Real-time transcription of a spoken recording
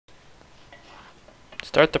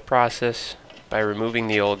Start the process by removing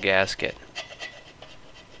the old gasket.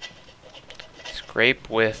 Scrape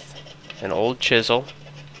with an old chisel.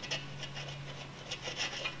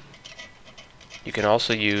 You can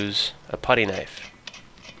also use a putty knife.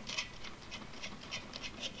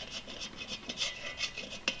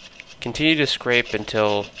 Continue to scrape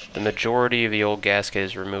until the majority of the old gasket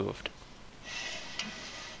is removed.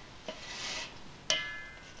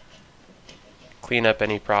 Clean up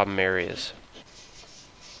any problem areas.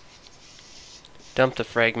 Dump the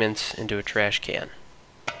fragments into a trash can.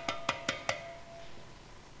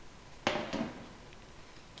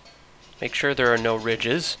 Make sure there are no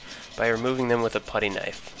ridges by removing them with a putty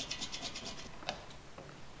knife.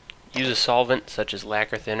 Use a solvent such as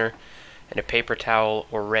lacquer thinner and a paper towel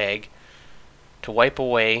or rag to wipe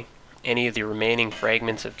away any of the remaining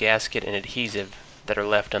fragments of gasket and adhesive that are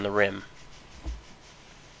left on the rim.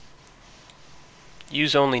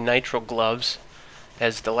 Use only nitrile gloves,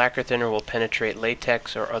 as the lacquer thinner will penetrate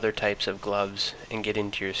latex or other types of gloves and get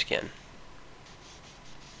into your skin.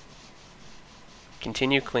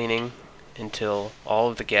 Continue cleaning until all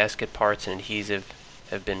of the gasket parts and adhesive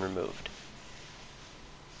have been removed.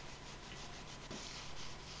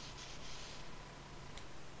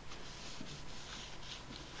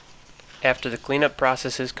 After the cleanup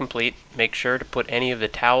process is complete, make sure to put any of the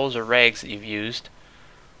towels or rags that you've used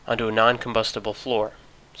onto a non-combustible floor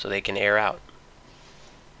so they can air out.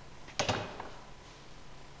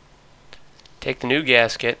 Take the new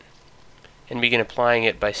gasket and begin applying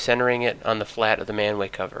it by centering it on the flat of the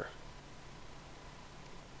Manway cover.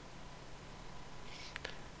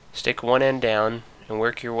 Stick one end down and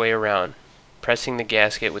work your way around, pressing the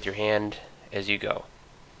gasket with your hand as you go.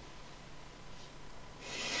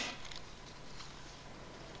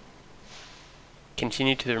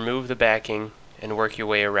 Continue to remove the backing and work your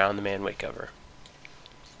way around the Manway cover.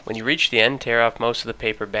 When you reach the end, tear off most of the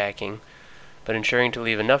paper backing, but ensuring to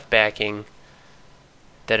leave enough backing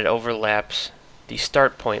that it overlaps the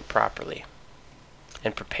start point properly,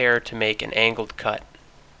 and prepare to make an angled cut.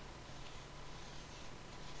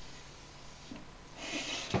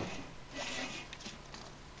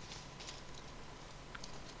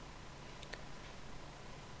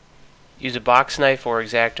 Use a box knife or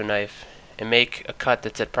X-Acto knife and make a cut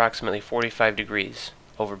that's at approximately 45 degrees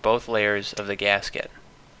over both layers of the gasket.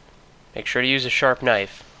 Make sure to use a sharp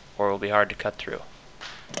knife or it will be hard to cut through.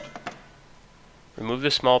 Remove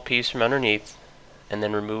the small piece from underneath and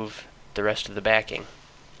then remove the rest of the backing.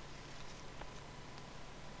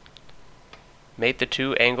 Mate the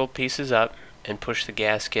two angled pieces up and push the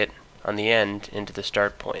gasket on the end into the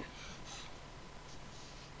start point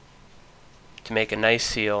to make a nice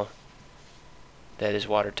seal that is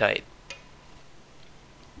watertight.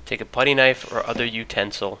 Take a putty knife or other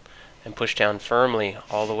utensil and push down firmly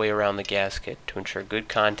all the way around the gasket to ensure good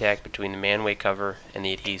contact between the Manway cover and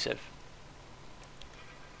the adhesive.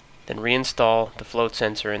 Then reinstall the float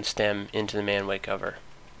sensor and stem into the Manway cover.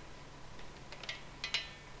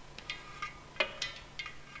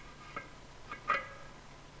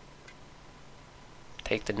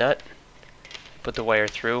 Take the nut, put the wire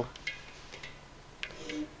through,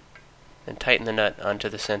 and tighten the nut onto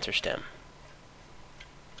the sensor stem.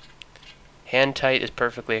 Hand tight is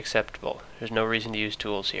perfectly acceptable. There's no reason to use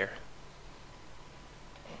tools here.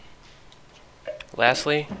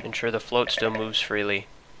 Lastly, ensure the float still moves freely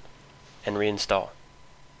and reinstall.